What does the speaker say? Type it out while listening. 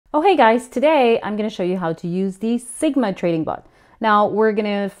Oh, hey guys, today I'm going to show you how to use the Sigma trading bot. Now we're going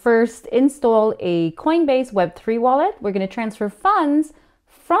to first install a Coinbase Web3 wallet. We're going to transfer funds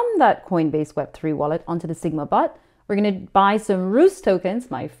from that Coinbase Web3 wallet onto the Sigma bot. We're going to buy some ROOST tokens,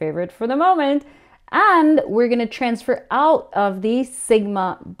 my favorite for the moment, and we're going to transfer out of the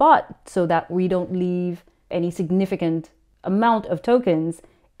Sigma bot so that we don't leave any significant amount of tokens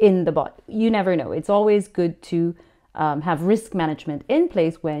in the bot. You never know. It's always good to have risk management in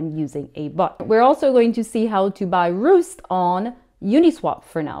place when using a bot. We're also going to see how to buy ROOST on Uniswap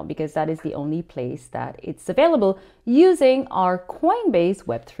for now, because that is the only place that it's available using our Coinbase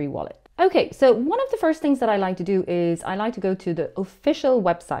Web3 wallet. Okay, so one of the first things that I like to do is I like to go to the official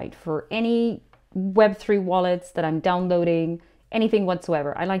website for any Web3 wallets that I'm downloading, anything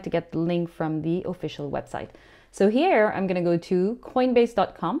whatsoever. I like to get the link from the official website. So here I'm going to go to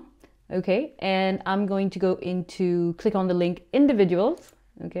coinbase.com. Okay, and I'm going to go into, click on the link individuals.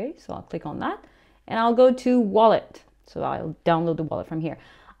 Okay, so I'll click on that and I'll go to wallet. So I'll download the wallet from here.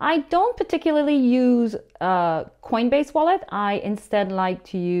 I don't particularly use Coinbase wallet. I instead like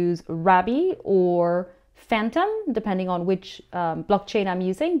to use Rabi or Phantom, depending on which blockchain I'm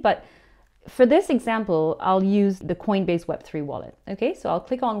using. But for this example, I'll use the Coinbase Web3 wallet. Okay, so I'll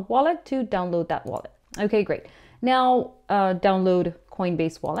click on wallet to download that wallet. Okay, great. Now download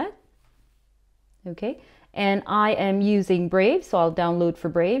Coinbase wallet. Okay, and I am using Brave, so I'll download for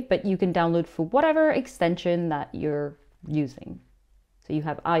Brave, but you can download for whatever extension that you're using. So you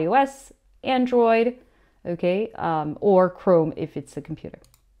have iOS, Android, okay, or Chrome if it's a computer.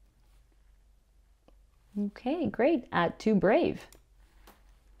 Okay, great. Add to Brave.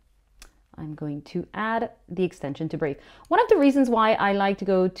 I'm going to add the extension to Brave. One of the reasons why I like to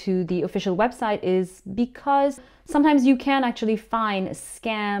go to the official website is because sometimes you can actually find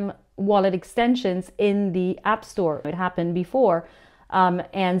scam wallet extensions in the App Store. It happened before.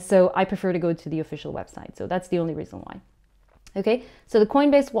 And so I prefer to go to the official website. So that's the only reason why. Okay, so the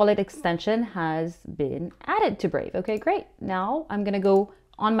Coinbase wallet extension has been added to Brave. Okay, great. Now I'm going to go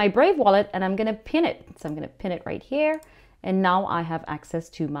on my Brave wallet and I'm going to pin it. So I'm going to pin it right here. And now I have access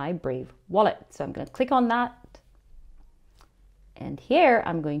to my Brave wallet. So I'm going to click on that. And here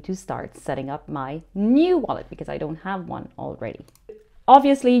I'm going to start setting up my new wallet because I don't have one already.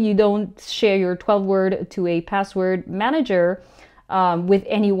 Obviously, you don't share your 12-word to a password manager with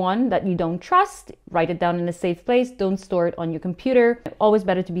anyone that you don't trust. Write it down in a safe place. Don't store it on your computer. Always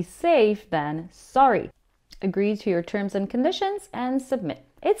better to be safe than sorry. Agree to your terms and conditions and submit.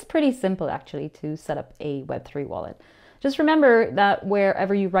 It's pretty simple actually to set up a Web3 wallet. Just remember that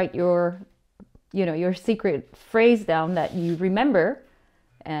wherever you write your secret phrase down, that you remember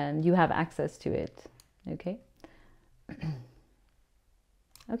and you have access to it. Okay.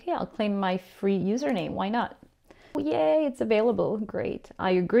 Okay, I'll claim my free username. Why not? Oh, yay, it's available. Great. I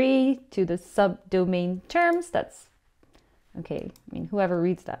agree to the subdomain terms. That's okay. I mean, whoever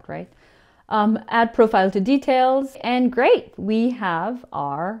reads that, right? Add profile to details. And great, we have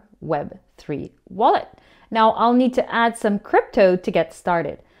our Web3 wallet. Now I'll need to add some crypto to get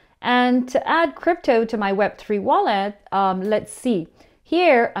started. And to add crypto to my Web3 wallet, let's see.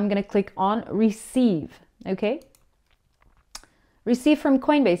 Here, I'm going to click on receive. Okay. Receive from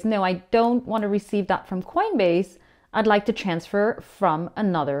Coinbase. No, I don't want to receive that from Coinbase. I'd like to transfer from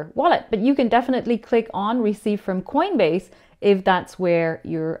another wallet. But you can definitely click on receive from Coinbase if that's where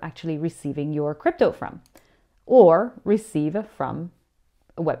you're actually receiving your crypto from. Or receive from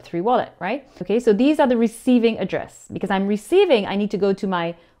a Web3 wallet, right? Okay, so these are the receiving address. Because I'm receiving, I need to go to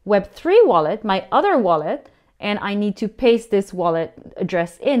my Web3 wallet, my other wallet, and I need to paste this wallet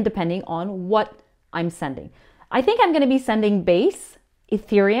address in depending on what I'm sending. I think I'm going to be sending base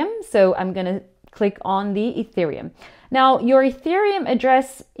Ethereum, so I'm going to click on the Ethereum. Now, your Ethereum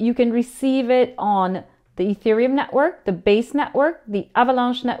address, you can receive it on the Ethereum network, the Base network, the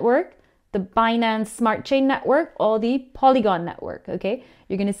Avalanche network, the Binance Smart Chain network, or the Polygon network, okay?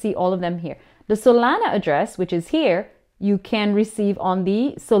 You're going to see all of them here. The Solana address, which is here, you can receive on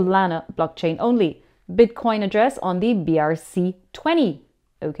the Solana blockchain only. Bitcoin address on the BRC20,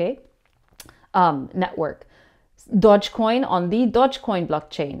 okay, network. Dogecoin on the Dogecoin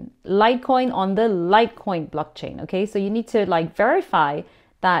blockchain, Litecoin on the Litecoin blockchain. Okay, so you need to verify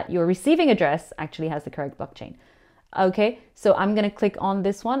that your receiving address actually has the correct blockchain. Okay, so I'm going to click on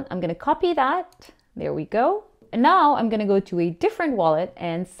this one. I'm going to copy that. There we go. And now I'm going to go to a different wallet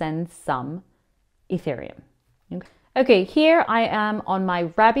and send some Ethereum. Okay, here I am on my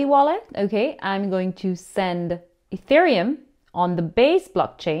Rabi wallet. Okay, I'm going to send Ethereum on the Base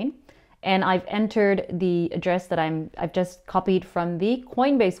blockchain. And I've entered the address that I've just copied from the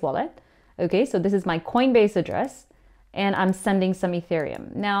Coinbase wallet. Okay, so this is my Coinbase address. and I'm sending some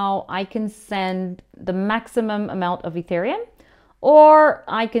Ethereum. Now I can send the maximum amount of Ethereum, or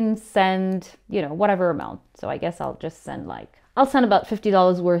I can send, you know, whatever amount. So I guess I'll just send I'll send about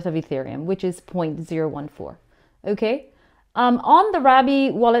 $50 worth of Ethereum, which is 0.014. Okay. On the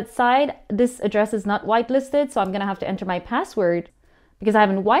Rabby wallet side, this address is not whitelisted, so I'm gonna have to enter my password because I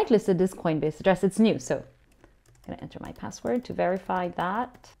haven't whitelisted this Coinbase address. It's new, so I'm gonna enter my password to verify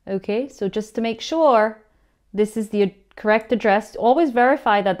that. Okay, so just to make sure this is the correct address, always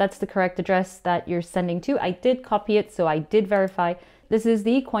verify that that's the correct address that you're sending to. I did copy it, so I did verify this is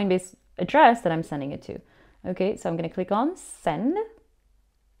the Coinbase address that I'm sending it to. Okay, so I'm gonna click on send.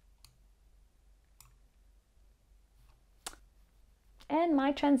 And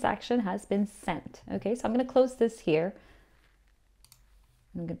my transaction has been sent. Okay, so I'm going to close this here.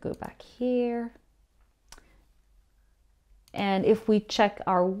 I'm going to go back here. And if we check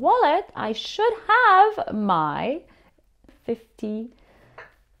our wallet, I should have my $50.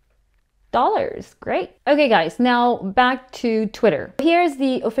 Great. Okay, guys, now back to Twitter. Here's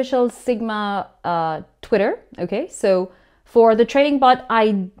the official Sigma Twitter. Okay, so for the trading bot,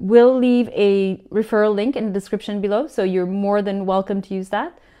 I will leave a referral link in the description below, so you're more than welcome to use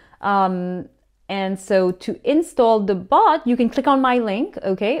that. And so to install the bot, you can click on my link,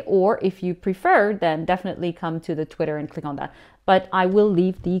 okay? Or if you prefer, then definitely come to the Twitter and click on that. But I will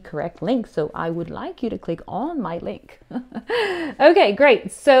leave the correct link, so I would like you to click on my link. Okay,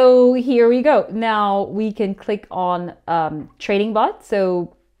 great. So here we go. Now we can click on trading bot.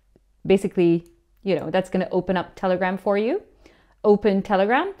 So basically, you know, that's going to open up Telegram for you. Open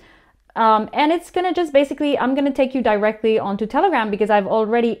Telegram. And it's going to just basically, I'm going to take you directly onto Telegram because I've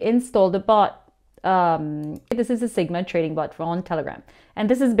already installed the bot. This is a Sigma trading bot on Telegram. And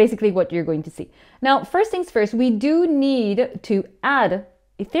this is basically what you're going to see. Now, first things first, we do need to add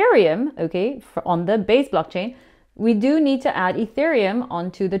Ethereum, okay, on the Base blockchain. We do need to add Ethereum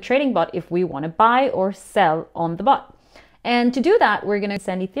onto the trading bot if we want to buy or sell on the bot. And to do that, we're going to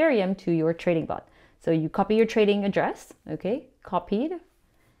send Ethereum to your trading bot. So you copy your trading address, okay, copied.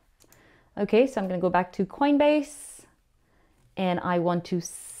 Okay, so I'm going to go back to Coinbase and I want to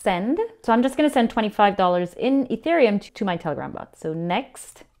send. So I'm just going to send $25 in Ethereum to my Telegram bot. So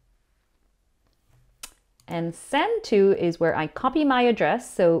next. And send to is where I copy my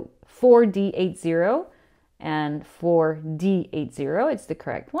address. So 4D80 and 4D80, it's the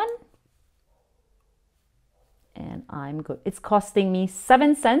correct one. And I'm good. It's costing me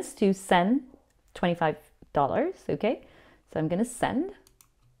 7 cents to send $25, okay? So I'm gonna send.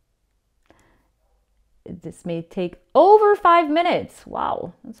 This may take over 5 minutes.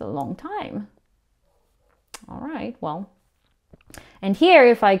 Wow, that's a long time. All right, well. And here,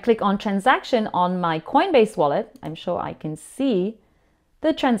 if I click on transaction on my Coinbase wallet, I'm sure I can see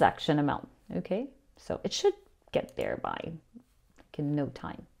the transaction amount, okay? So it should get there by in no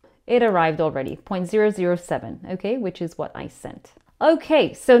time. It arrived already, 0.007, okay, which is what I sent.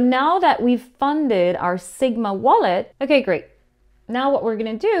 Okay, so now that we've funded our Sigma wallet, okay, great. Now what we're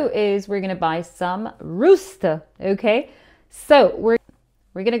gonna do is we're gonna buy some ROOST, okay? So we're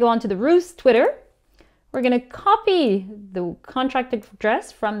gonna go onto the ROOST Twitter. We're gonna copy the contract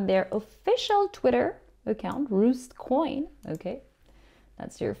address from their official Twitter account, ROOST Coin, okay?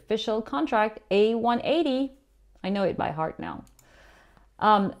 That's your official contract, A180. I know it by heart now.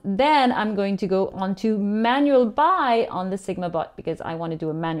 Then I'm going to go on to manual buy on the Sigma bot because I want to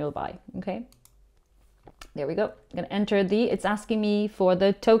do a manual buy. Okay. There we go. I'm going to enter it's asking me for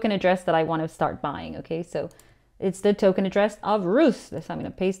the token address that I want to start buying. Okay. So it's the token address of ROOST. So I'm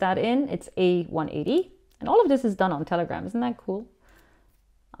going to paste that in. It's A180. And all of this is done on Telegram. Isn't that cool?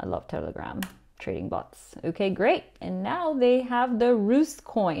 I love Telegram trading bots. Okay, great. And now they have the ROOST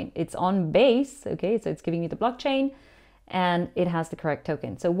coin. It's on Base. Okay. So it's giving you the blockchain. And it has the correct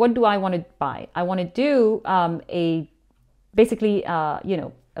token. So what do I want to buy? I want to do basically, a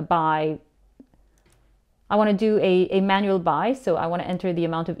buy. I want to do a manual buy. So I want to enter the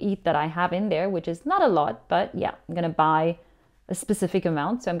amount of ETH that I have in there, which is not a lot, but yeah, I'm going to buy a specific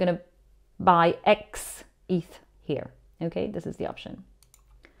amount. So I'm going to buy X ETH here. Okay, this is the option.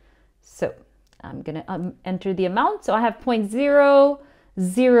 So I'm going to enter the amount. So I have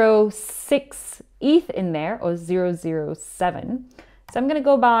 0.006 ETH in there, or 007. So I'm going to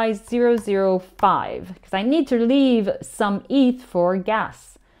go by 005 because I need to leave some ETH for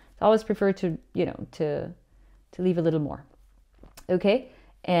gas. I always prefer to, to leave a little more. Okay.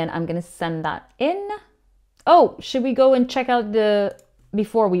 And I'm going to send that in. Oh, should we go and check out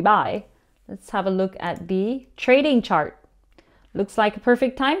before we buy? Let's have a look at the trading chart. Looks like a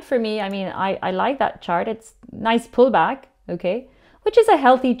perfect time for me. I mean, I like that chart. It's nice pullback. Okay. which is a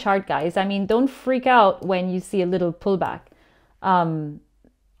healthy chart, guys. I mean, don't freak out when you see a little pullback.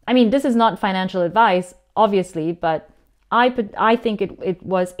 I mean, this is not financial advice, obviously, but I think it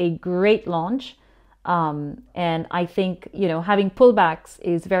was a great launch. And I think, you know, having pullbacks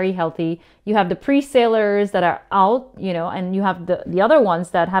is very healthy. You have the pre-salers that are out, you know, and you have the other ones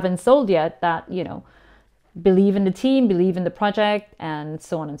that haven't sold yet that, you know, believe in the team, believe in the project, and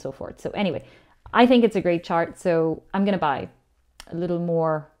so on and so forth. So anyway, I think it's a great chart. So I'm going to buy a little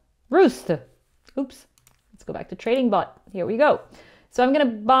more ROOST. Oops. Let's go back to trading bot. Here we go. So I'm going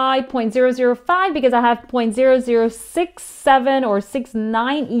to buy 0.005 because I have 0.0067 or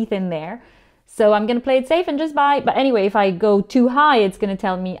 69 ETH in there. So I'm going to play it safe and just buy. But anyway, if I go too high, it's going to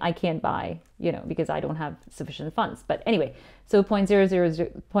tell me I can't buy, you know, because I don't have sufficient funds. But anyway, so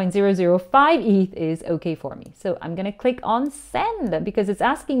 0.005 ETH is okay for me. So I'm going to click on send because it's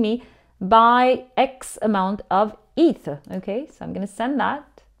asking me buy X amount of ETH. Okay, so I'm going to send that.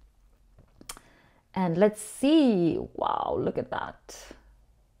 And let's see. Wow, look at that.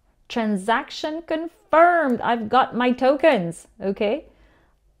 Transaction confirmed. I've got my tokens. Okay.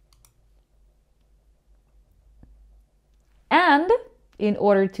 And in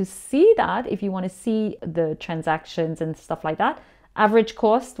order to see that, if you want to see the transactions and stuff like that, average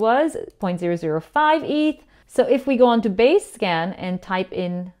cost was 0.005 ETH. So if we go on to base scan and type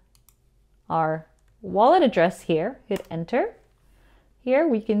in our wallet address here, hit enter. Here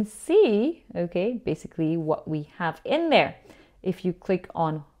we can see, okay, basically what we have in there. If you click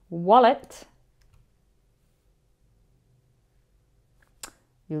on wallet,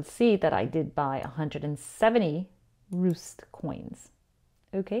 you'll see that I did buy 170 ROOST coins,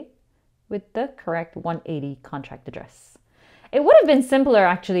 okay, with the correct 180 contract address. It would have been simpler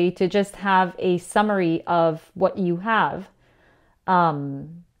actually to just have a summary of what you have.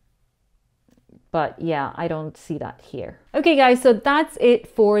 But yeah, I don't see that here. Okay guys, so that's it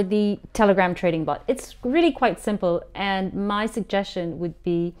for the Telegram trading bot. It's really quite simple, and my suggestion would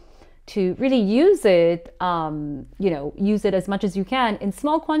be to really use it, you know, use it as much as you can in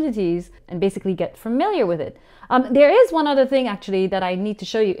small quantities and basically get familiar with it. There is one other thing actually that I need to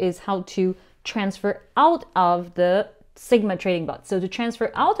show you is how to transfer out of the Sigma trading bot. So to transfer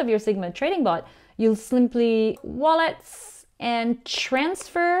out of your Sigma trading bot, you'll simply wallets and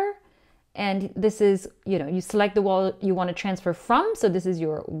transfer. And this is, you know, you select the wallet you want to transfer from. So this is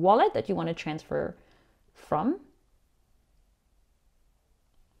your wallet that you want to transfer from.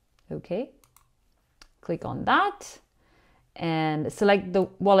 Okay, click on that and select the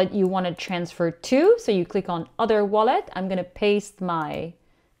wallet you want to transfer to. So you click on other wallet. I'm going to paste my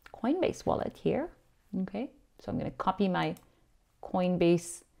Coinbase wallet here. Okay, so I'm going to copy my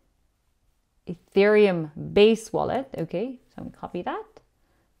Coinbase Ethereum base wallet. Okay, so I'm going to copy that.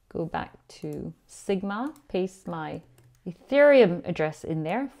 Go back to Sigma, paste my Ethereum address in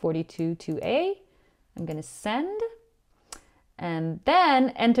there, 422A. I'm going to send. And then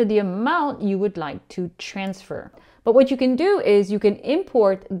enter the amount you would like to transfer. But what you can do is you can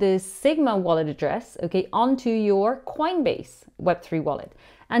import the Sigma wallet address, okay, onto your Coinbase Web3 wallet.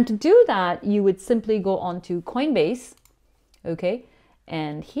 And to do that, you would simply go onto Coinbase, okay,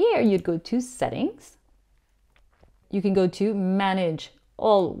 and here you'd go to settings. You can go to manage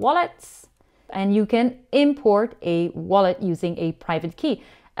all wallets, and you can import a wallet using a private key.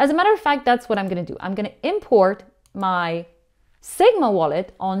 As a matter of fact, that's what I'm going to do. I'm going to import my Sigma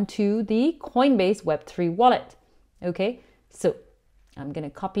wallet onto the Coinbase Web3 wallet. Okay, so I'm going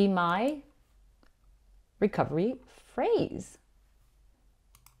to copy my recovery phrase.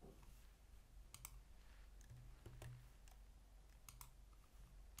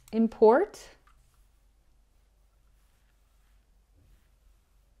 Import.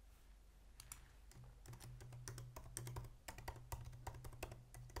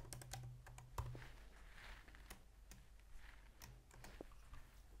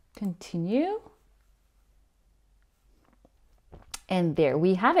 Continue. And there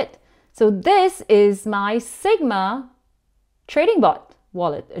we have it. So this is my Sigma trading bot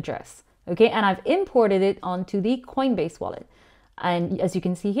wallet address. Okay, and I've imported it onto the Coinbase wallet. And as you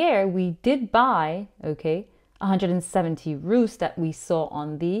can see here, we did buy, okay, 170 ROOST that we saw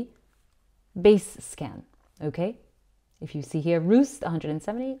on the base scan. Okay, if you see here, ROOST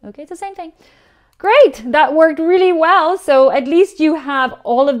 170, okay, it's the same thing. Great, that worked really well. So at least you have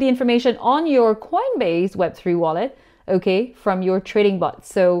all of the information on your Coinbase Web3 wallet, okay, from your trading bot.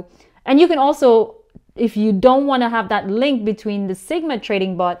 So, and you can also, if you don't want to have that link between the Sigma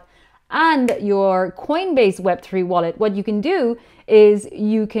trading bot and your Coinbase Web3 wallet, what you can do is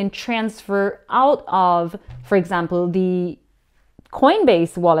you can transfer out of, for example, the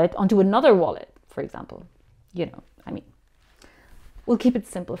Coinbase wallet onto another wallet, for example. You know, I mean, We'll keep it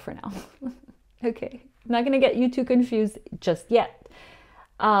simple for now. Okay, I'm not going to get you too confused just yet.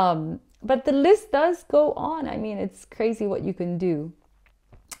 But the list does go on. I mean, it's crazy what you can do.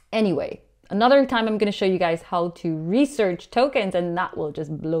 Anyway, another time I'm going to show you guys how to research tokens, and that will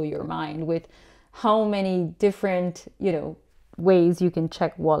just blow your mind with how many different, ways you can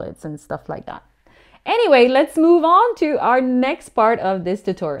check wallets and stuff like that. Anyway, let's move on to our next part of this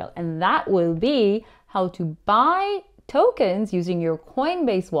tutorial, and that will be how to buy tokens using your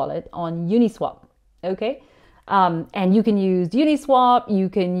Coinbase wallet on Uniswap. Okay, and you can use Uniswap, you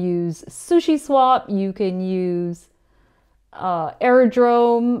can use SushiSwap, you can use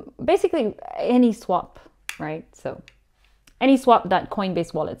Airdrome, basically any swap, right? So any swap that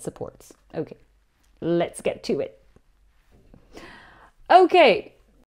Coinbase wallet supports. Okay, let's get to it. Okay,